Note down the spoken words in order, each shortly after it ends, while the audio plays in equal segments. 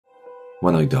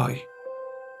When I die,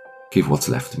 give what's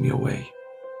left of me away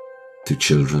to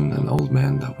children and old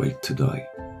men that wait to die.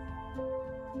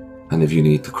 And if you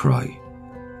need to cry,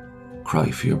 cry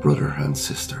for your brother and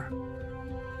sister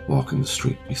walking the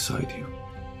street beside you.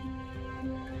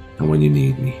 And when you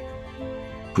need me,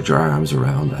 put your arms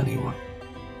around anyone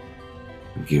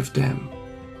and give them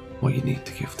what you need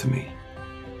to give to me.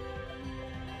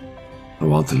 I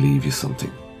want to leave you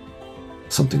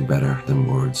something better than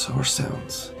words or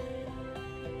sounds.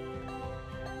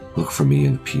 Look for me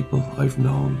in the people I've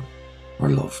known or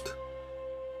loved.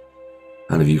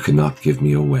 And if you cannot give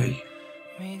me away,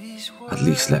 at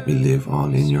least let me live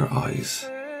on in your eyes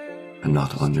and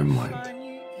not on your mind.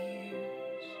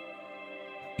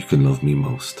 You can love me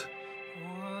most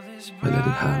by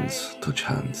letting hands touch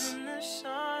hands,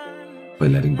 by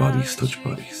letting bodies touch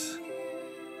bodies,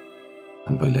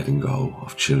 and by letting go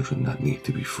of children that need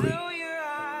to be free.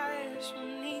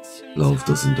 Love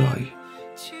doesn't die.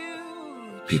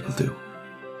 People do.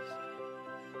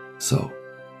 So,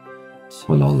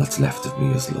 when all that's left of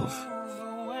me is love,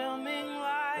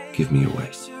 give me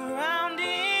away.